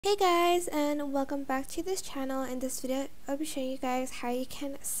Hey guys, and welcome back to this channel. In this video I'll be showing you guys how you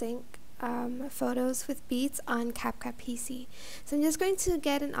can sync photos with beats on CapCut PC. So I'm just going to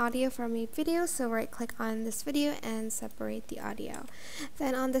get an audio from a video, so right click on this video and separate the audio.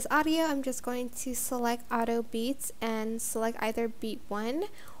 Then on this audio I'm just going to select auto beats and select either beat 1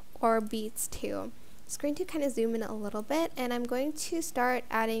 or beats 2. Just going to kind of zoom in a little bit, and I'm going to start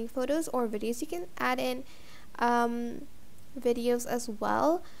adding photos or videos. You can add in videos as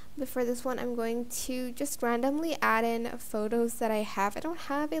well, but for this one I'm going to just randomly add in photos that I have. I don't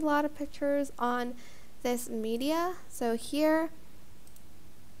have a lot of pictures on this media, so here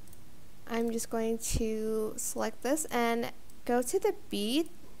I'm just going to select this and go to the beat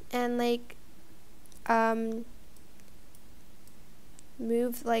and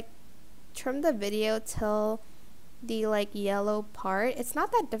trim the video till the yellow part. It's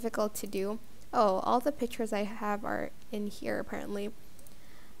not that difficult to do. Oh, all the pictures I have are in here apparently.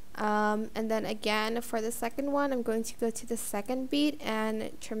 And then again for the second one I'm going to go to the second beat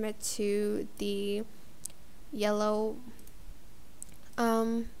and trim it to the yellow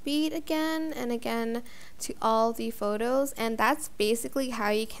beat again, and again to all the photos. And that's basically how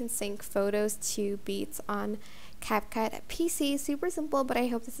you can sync photos to beats on CapCut PC. Super simple, but I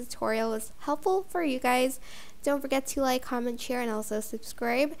hope this tutorial was helpful for you guys. Don't forget to like, comment, share, and also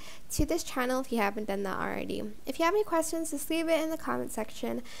subscribe to this channel if you haven't done that already. If you have any questions, just leave it in the comment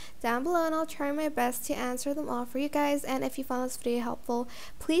section down below and I'll try my best to answer them all for you guys. And if you found this video helpful,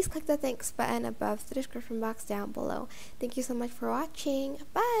 please click the thanks button above the description box down below. Thank you so much for watching.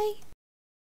 Bye!